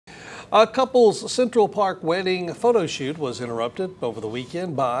A couple's Central Park wedding photo shoot was interrupted over the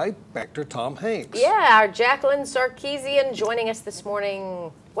weekend by actor Tom Hanks. Yeah, our Jacqueline Sarkeesian joining us this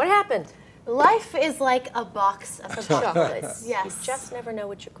morning. What happened? Life is like a box of Chocolates. Yes. You just never know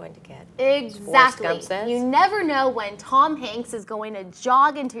what you're going to get. Exactly. You never know when Tom Hanks is going to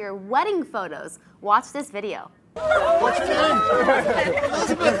jog into your wedding photos. Watch this video. What's your name?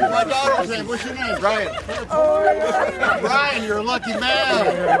 Elizabeth. My daughter's name. What's your name? Brian. Brian, you're a lucky man.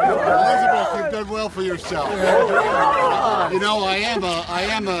 Elizabeth, you've done well for yourself. You know, I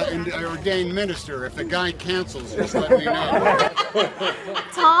am an ordained minister. If the guy cancels, just let me know.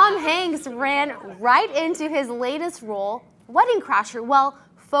 Tom Hanks ran right into his latest role, Wedding Crasher. Well,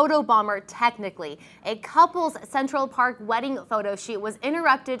 Photobomber, technically. A couple's Central Park wedding photo shoot was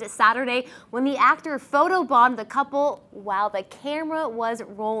interrupted Saturday when the actor photobombed the couple while the camera was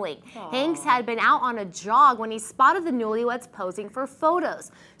rolling. Aww. Hanks had been out on a jog when he spotted the newlyweds posing for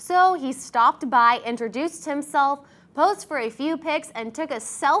photos. So he stopped by, introduced himself, posed for a few pics, and took a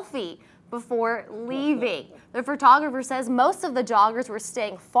selfie before leaving. The photographer says most of the joggers were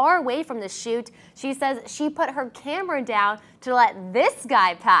staying far away from the shoot. She says she put her camera down to let this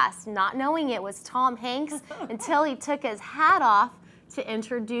guy pass, not knowing it was Tom Hanks until he took his hat off to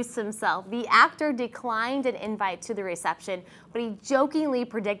introduce himself. The actor declined an invite to the reception, but he jokingly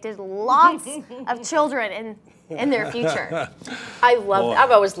predicted lots of children in their future. I've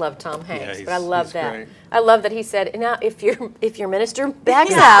always loved Tom Hanks, Yeah, but I love that. Great. I love that he said, "Now, if your minister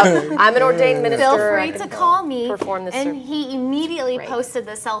backs out, I'm an ordained minister. Feel free to call me." Perform this. And he immediately posted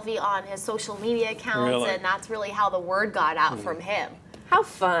the selfie on his social media accounts, and that's really how the word got out from him. How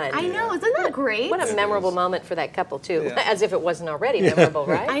fun. I know, isn't that great? What a memorable moment for that couple, too. Yeah. As if it wasn't already memorable,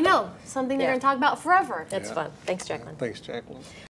 right? I know. Something they're going to talk about forever. That's fun. Thanks, Jacqueline. Thanks, Jacqueline.